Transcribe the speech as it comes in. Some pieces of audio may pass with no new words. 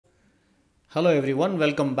Hello everyone,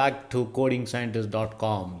 welcome back to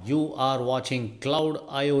codingscientist.com. You are watching Cloud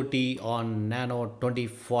IoT on Nano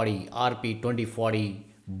 2040 RP2040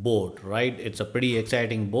 board, right? It's a pretty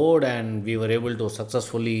exciting board and we were able to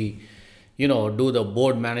successfully, do the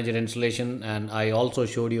board manager installation, and I also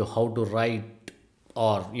showed you how to write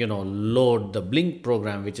or load the Blink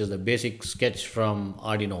program, which is the basic sketch from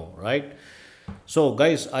Arduino, right? So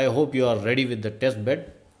guys, I hope you are ready with the test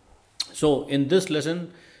bed. So in this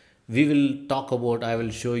lesson, we will talk about, I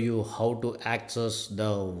will show you how to access the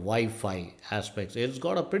Wi-Fi aspects. It's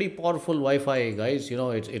got a pretty powerful Wi-Fi, guys.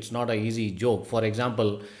 It's not an easy joke. For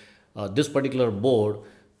example, this particular board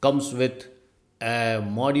comes with a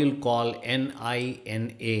module called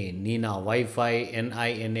NINA Wi-Fi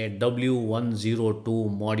NINA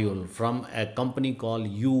W102 module from a company called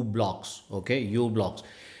uBlocks. Okay, uBlocks,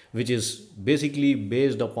 which is basically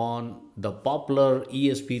based upon the popular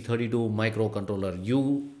ESP32 microcontroller.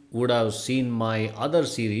 You would have seen my other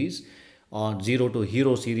series on Zero to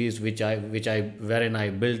Hero series, which I wherein I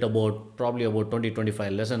built probably about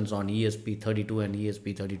 20-25 lessons on ESP32 and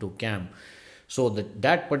ESP32 CAM. So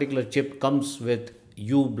that particular chip comes with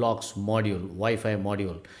uBlocks module, Wi-Fi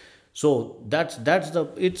module. So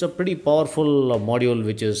it's a pretty powerful module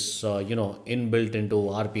which is inbuilt into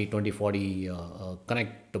RP2040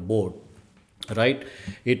 Connect board, right?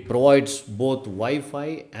 It provides both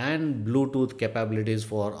Wi-Fi and Bluetooth capabilities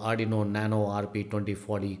for Arduino Nano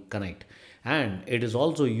RP2040 Connect, and it is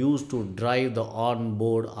also used to drive the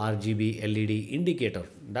onboard RGB LED indicator.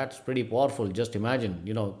 That's pretty powerful. Just imagine,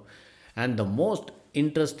 and the most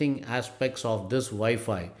interesting aspects of this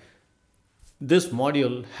Wi-Fi, this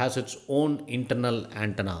module has its own internal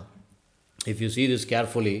antenna. If you see this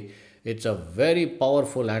carefully, it's a very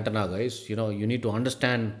powerful antenna, guys. You need to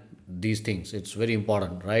understand these things. It's very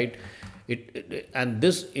important, right? And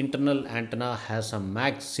this internal antenna has a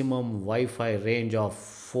maximum Wi-Fi range of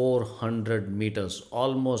 400 meters,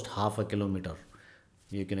 almost half a kilometer.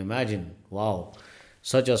 You can imagine, wow,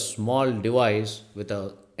 such a small device with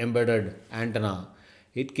a embedded antenna,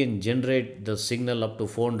 it can generate the signal up to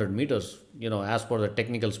 400 meters, as per the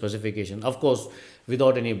technical specification, of course,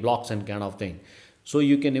 without any blocks and kind of thing. So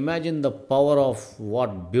you can imagine the power of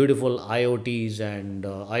what beautiful IoTs and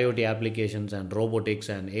IoT applications and robotics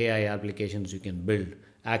and AI applications you can build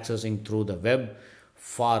accessing through the web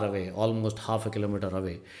far away, almost half a kilometer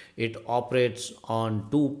away. It operates on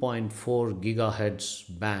 2.4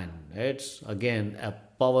 gigahertz band. It's again a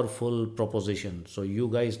powerful proposition. So you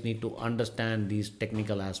guys need to understand these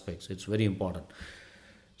technical aspects. It's very important.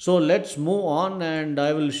 So let's move on and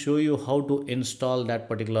I will show you how to install that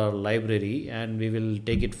particular library and we will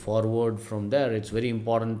take it forward from there. It's very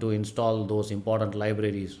important to install those important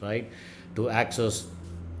libraries, right, to access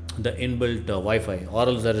the inbuilt Wi-Fi, or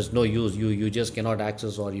else there is no use. You just cannot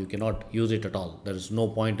access or you cannot use it at all. There is no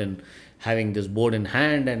point in having this board in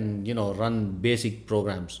hand and run basic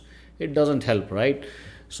programs. It doesn't help, right?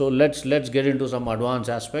 So let's get into some advanced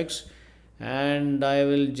aspects, and I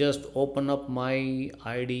will just open up my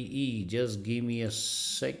IDE. Just give me a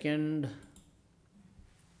second.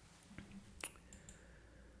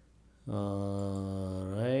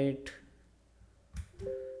 Right.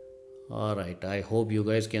 All right, I hope you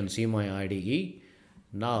guys can see my IDE.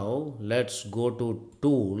 Now let's go to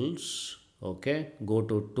tools. Okay, go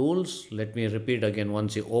to tools. Let me repeat again.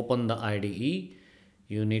 Once you open the IDE,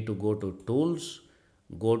 you need to go to tools,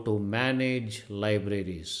 go to manage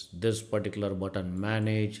libraries. This particular button,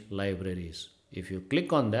 manage libraries. If you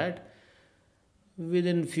click on that,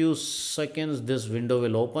 within few seconds this window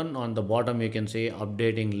will open. On the bottom you can say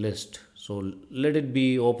updating list. So let it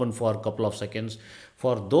be open for a couple of seconds.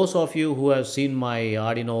 For those of you who have seen my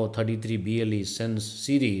Arduino 33 BLE Sense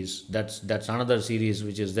series, that's another series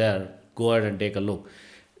which is there. Go ahead and take a look.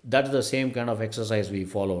 That's the same kind of exercise we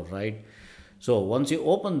followed, right? So once you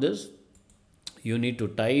open this, you need to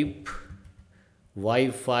type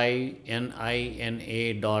Wi-Fi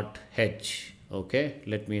NINA.h. Okay,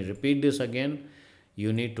 let me repeat this again.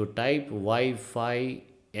 You need to type Wi-Fi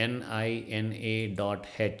NINA.h.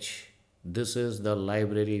 This is the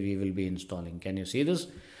library we will be installing. Can you see this?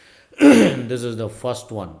 This is the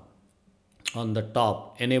first one. On the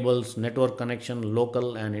top, enables network connection,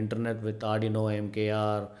 local and internet with Arduino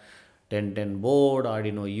MKR 1010 board,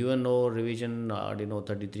 Arduino UNO revision, Arduino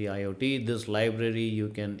 33 IoT. This library you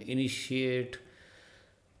can initiate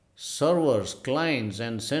servers, clients,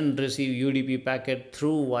 and send receive UDP packet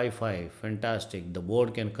through Wi-Fi. Fantastic. The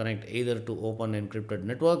board can connect either to open encrypted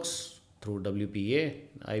networks through WPA,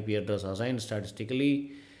 IP address assigned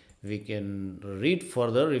statistically. We can read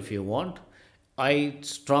further if you want. I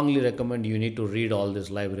strongly recommend you need to read all this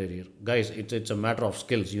library. Guys, it's a matter of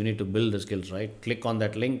skills. You need to build the skills, right? Click on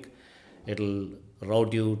that link. It'll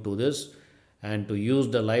route you to this. And to use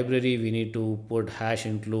the library, we need to put hash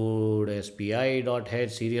include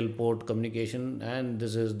spi.h serial port communication, and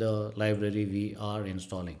this is the library we are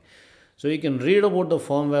installing. So you can read about the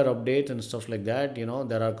firmware updates and stuff like that. There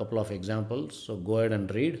are a couple of examples. So go ahead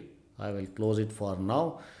and read. I will close it for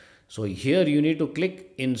now. So here you need to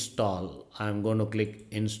click install. I'm going to click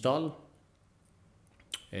install.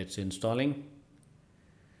 It's installing.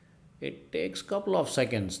 It takes couple of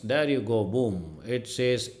seconds. There you go. Boom. It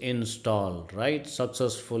says install, right?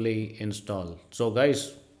 Successfully installed. So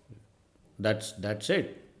guys, that's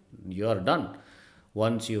it. You are done.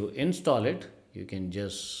 Once you install it, you can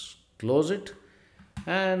just close it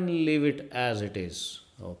and leave it as it is.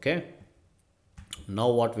 Okay. Now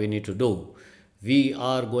what we need to do, we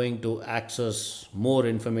are going to access more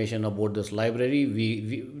information about this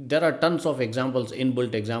library. There are tons of examples,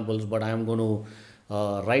 inbuilt examples, but I am going to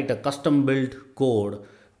write a custom built code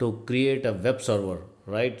to create a web server,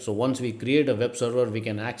 right? So once we create a web server, we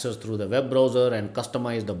can access through the web browser and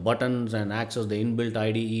customize the buttons and access the inbuilt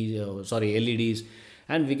LEDs,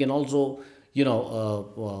 and we can also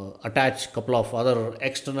attach couple of other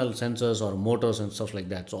external sensors or motors and stuff like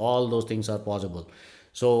that. So all those things are possible.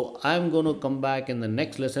 So I'm going to come back in the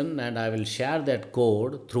next lesson and I will share that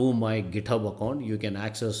code through my GitHub account. You can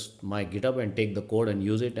access my GitHub and take the code and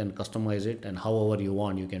use it and customize it, and however you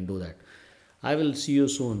want you can do that. I will see you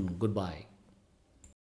soon. Goodbye.